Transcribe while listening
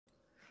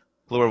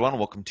Hello, everyone.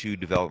 Welcome to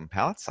Development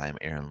Palates. I am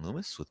Aaron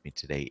Loomis. With me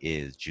today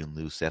is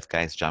Jiunn, Seth,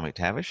 guys, John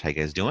McTavish. How you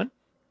guys doing?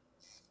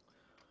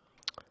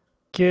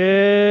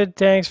 Good.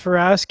 Thanks for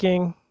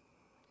asking.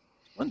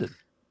 Splendid.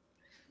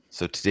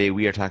 So today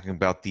we are talking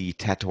about the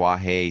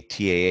Tatuaje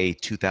TAA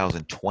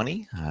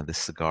 2020. This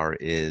cigar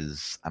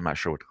is, I'm not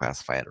sure what to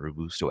classify it,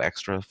 Robusto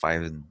Extra,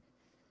 5 and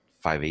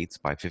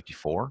 5/8 by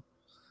 54.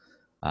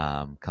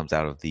 Comes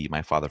out of the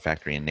My Father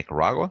factory in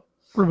Nicaragua.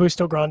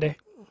 Robusto Grande.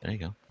 There you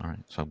go. All right,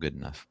 so I'm good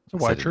enough. It's a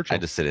White I Churchill.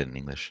 just said it in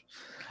English.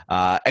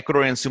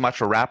 Ecuadorian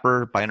Sumatra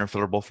wrapper, binder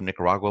fillable from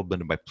Nicaragua,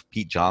 blended by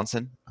Pete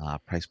Johnson.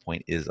 Price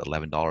point is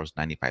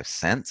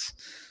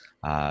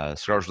 $11.95.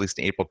 Cigar was released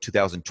in April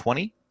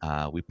 2020.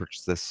 We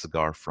purchased this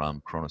cigar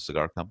from Corona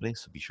Cigar Company,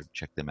 so be sure to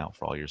check them out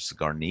for all your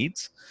cigar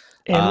needs.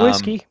 And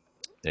whiskey.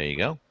 There you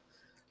go.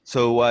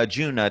 So,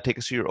 Jiunn, take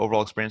us through your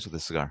overall experience with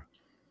this cigar.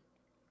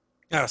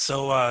 Yeah,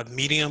 so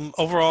medium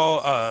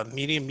overall,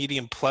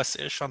 medium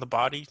plus-ish on the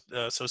body.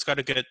 So it's got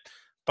a good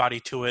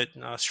body to it.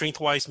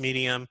 Strength-wise,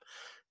 medium.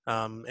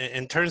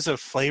 In terms of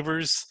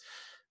flavors,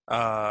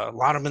 a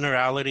lot of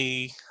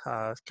minerality.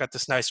 Got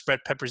this nice red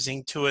pepper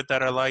zing to it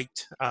that I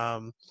liked.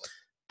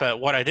 But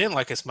what I didn't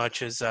like as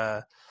much is,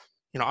 on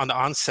the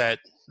onset,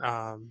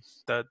 I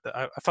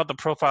felt the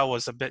profile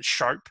was a bit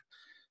sharp,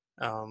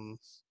 um,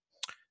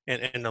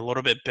 and a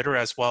little bit bitter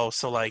as well.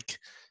 So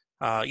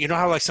you know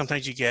how like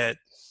sometimes you get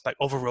like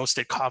over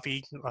roasted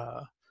coffee,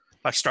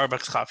 like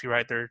Starbucks coffee,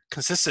 right? They're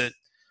consistent,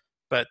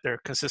 but they're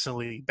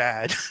consistently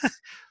bad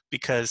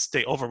because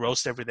they over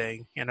roast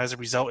everything, and as a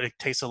result, it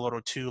tastes a little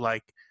too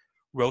like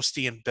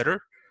roasty and bitter.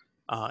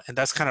 And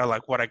that's kind of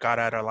like what I got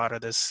at a lot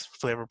of this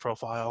flavor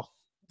profile.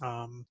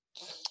 Um,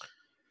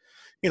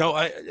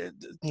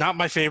 not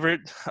my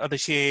favorite of the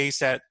CAAs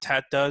that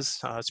Tat does.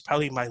 It's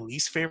probably my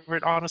least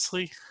favorite,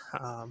 honestly.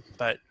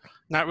 But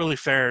not really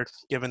fair,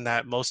 given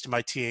that most of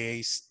my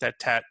TAAs that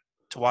Tat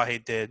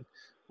Tawahe did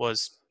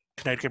was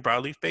Connecticut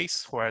broadleaf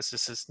base, whereas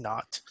this is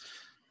not.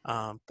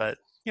 But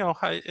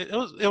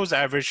it was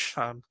average.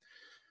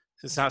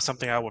 It's not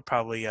something I would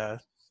probably. I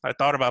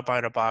thought about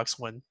buying a box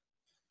when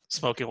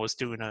Smoking was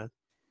doing a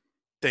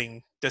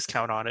thing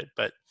discount on it,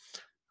 but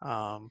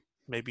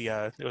maybe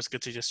it was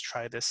good to just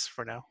try this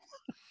for now.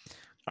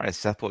 All right,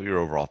 Seth, what were your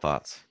overall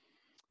thoughts?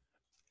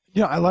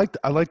 Yeah, I liked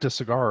the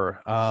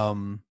cigar.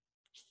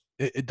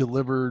 It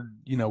delivered,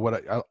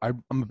 what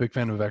I'm a big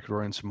fan of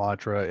Ecuadorian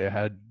Sumatra. It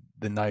had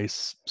the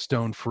nice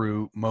stone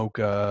fruit,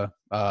 mocha,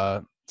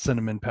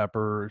 cinnamon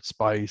pepper,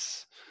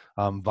 spice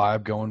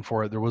vibe going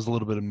for it. There was a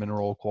little bit of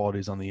mineral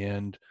qualities on the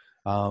end,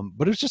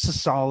 but it's just a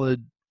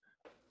solid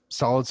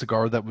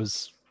cigar that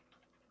was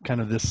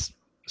kind of this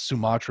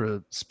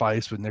Sumatra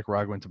spice with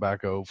Nicaraguan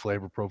tobacco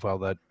flavor profile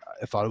that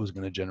I thought it was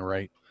going to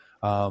generate.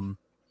 Well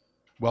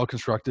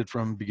constructed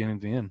from beginning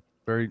to the end.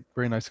 Very,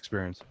 very nice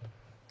experience.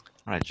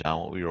 All right, John,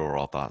 what were your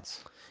overall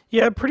thoughts?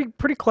 Yeah,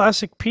 pretty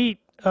classic Pete.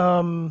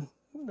 I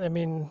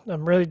mean,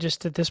 I'm really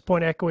just at this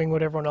point echoing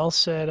what everyone else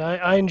said.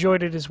 I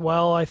enjoyed it as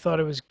well. I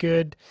thought it was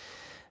good.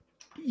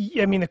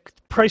 I mean, the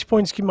price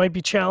points might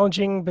be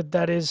challenging, but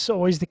that is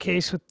always the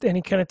case with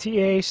any kind of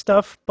TA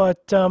stuff.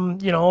 But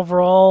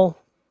overall,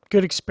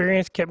 good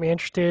experience. Kept me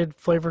interested.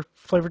 Flavor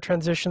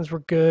transitions were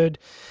good.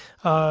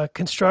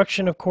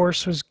 Construction, of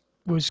course, was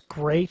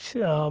great.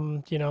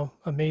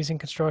 Amazing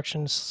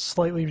construction.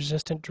 Slightly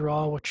resistant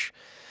draw, which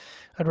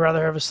I'd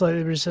rather have a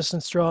slightly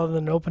resistant draw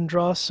than an open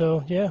draw.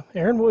 So yeah,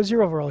 Aaron, what was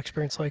your overall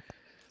experience like?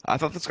 I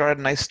thought the cigar had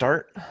a nice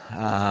start.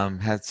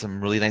 Had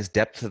some really nice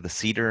depth to the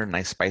cedar,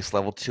 nice spice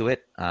level to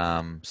it.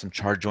 Some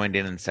char joined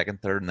in the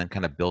second third, and then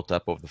kind of built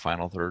up over the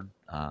final third.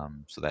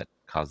 So that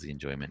caused the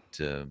enjoyment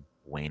to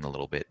wane a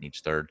little bit in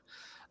each third.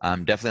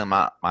 Definitely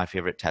not my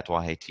favorite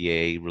Tatuaje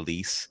TA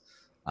release.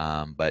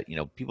 But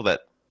people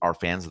that are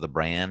fans of the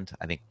brand,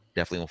 I think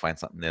definitely will find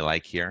something they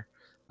like here.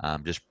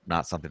 Just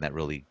not something that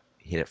really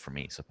hit it for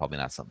me. So probably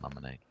not something I'm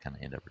going to kind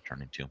of end up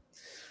returning to.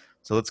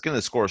 So let's get into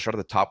the score. Start at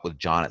the top with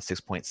John at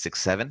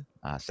 6.67.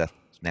 Seth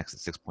next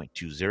at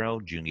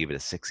 6.20. Jiunn gave it a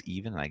 6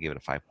 even, and I gave it a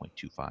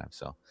 5.25.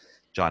 So,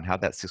 John,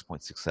 how'd that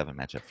 6.67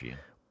 match up for you?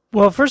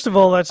 Well, first of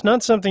all, that's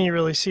not something you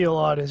really see a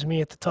lot, is me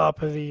at the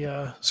top of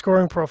the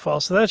scoring profile.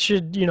 So that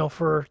should,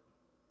 for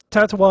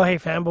Tatuaje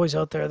fanboys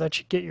out there, that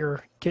should get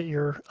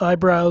your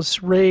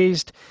eyebrows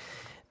raised.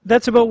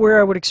 That's about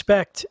where I would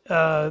expect.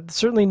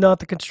 Certainly not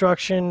the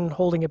construction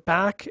holding it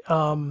back.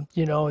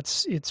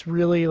 It's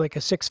really like a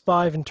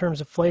 6.5 in terms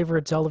of flavor.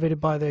 It's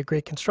elevated by the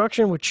great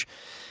construction, which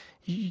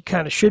you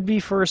kind of should be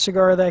for a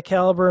cigar of that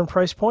caliber and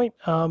price point.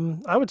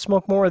 I would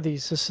smoke more of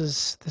these. This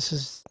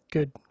is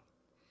good.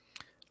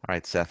 All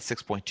right, Seth,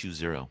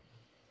 6.20.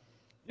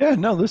 Yeah,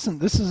 no, listen,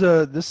 this is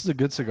a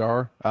good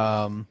cigar.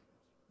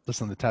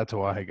 Listen, the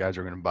Tatuaje guys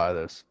are going to buy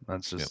this.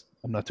 That's just, Yep.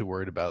 I'm not too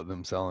worried about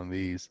them selling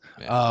these.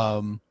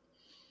 Yeah.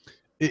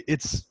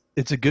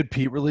 It's a good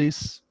Pete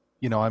release.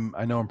 I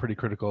know I'm pretty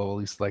critical of at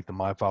least like the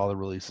My Father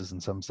releases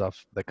and some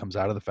stuff that comes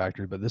out of the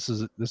factory, but this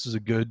is a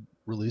good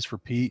release for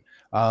Pete.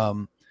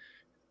 I've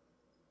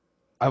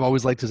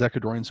always liked his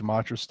Ecuadorian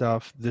Sumatra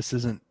stuff. This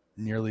isn't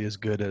nearly as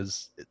good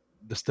as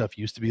the stuff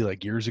used to be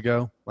like years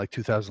ago, like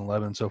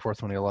 2011 and so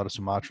forth, when he had a lot of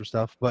Sumatra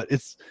stuff. But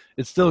it's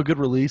still a good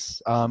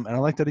release, and I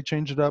like that he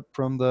changed it up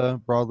from the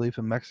broadleaf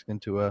and Mexican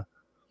to a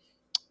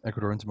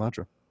Ecuador and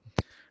Sumatra.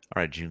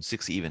 All right, Jiunn,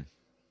 6 even.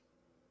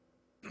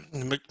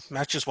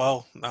 Match as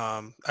well.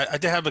 I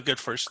did have a good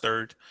first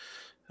third,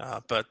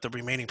 but the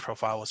remaining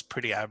profile was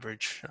pretty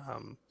average.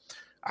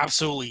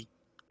 Absolutely,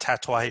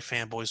 Tatuaje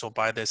fanboys will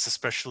buy this,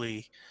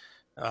 especially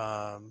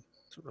um,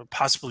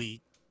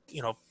 possibly,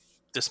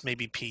 this may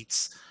be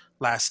Pete's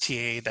last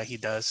TA that he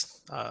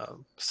does.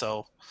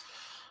 So,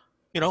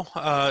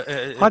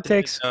 Hot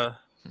takes.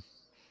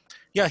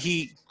 yeah,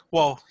 he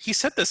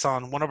said this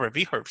on one of our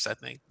VHERPs, I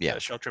think. Yeah.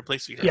 Shelter in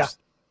Place VHERPs. Yeah.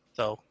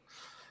 So,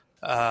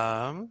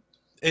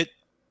 it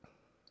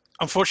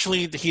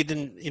unfortunately he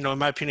didn't. In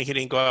my opinion, he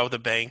didn't go out with a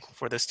bang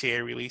for this TA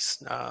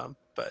release.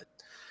 But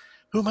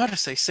who am I to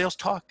say? Sales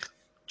talk.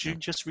 Jiunn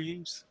just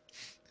reviews.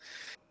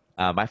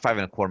 My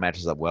 5.25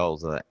 matches up well.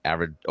 It was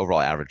an overall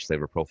average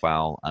flavor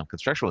profile.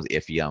 Construction was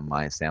iffy on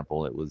my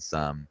sample. It was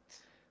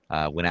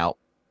went out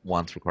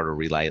once, recorded a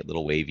relight, a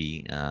little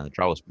wavy. The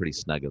draw was pretty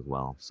snug as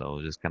well. So it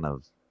was just kind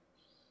of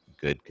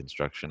good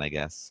construction, I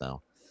guess.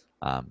 So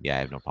yeah, I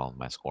have no problem with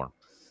my score.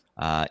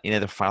 Any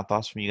other final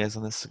thoughts from you guys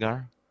on this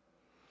cigar?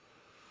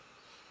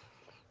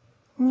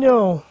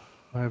 No.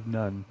 I have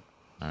none.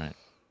 All right.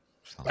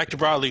 Sounds Back to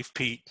good. broadleaf,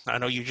 Pete. I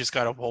know you just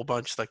got a whole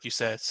bunch, like you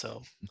said.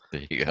 So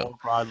There you go. more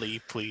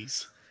broadleaf,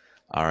 please.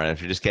 All right.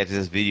 If you're just catching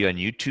this video on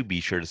YouTube,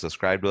 be sure to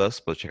subscribe to us.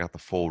 But check out the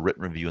full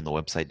written review on the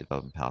website,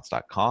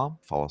 developmentpalates.com.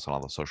 Follow us on all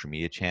the social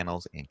media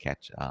channels and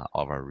catch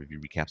all of our review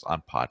recaps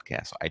on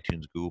podcasts,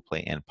 iTunes, Google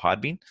Play, and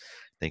Podbean.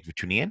 Thank you for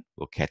tuning in.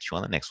 We'll catch you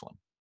on the next one.